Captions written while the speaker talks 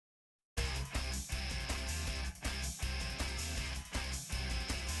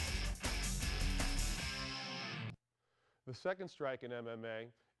The second strike in MMA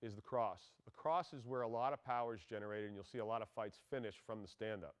is the cross. The cross is where a lot of power is generated, and you'll see a lot of fights finish from the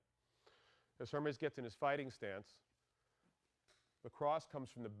stand-up. As Hermes gets in his fighting stance, the cross comes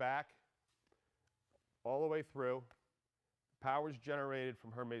from the back all the way through. Power is generated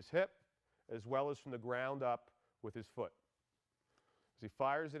from Hermes' hip as well as from the ground up with his foot. As he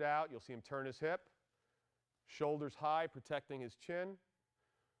fires it out, you'll see him turn his hip, shoulders high, protecting his chin,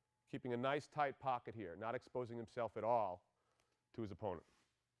 keeping a nice tight pocket here, not exposing himself at all to his opponent.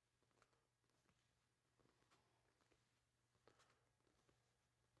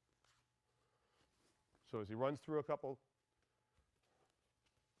 So as he runs through a couple,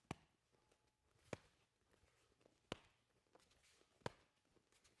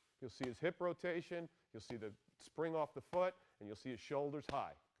 you'll see his hip rotation, you'll see the spring off the foot, and you'll see his shoulders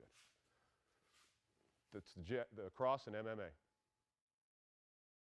high. Good. That's the cross in MMA.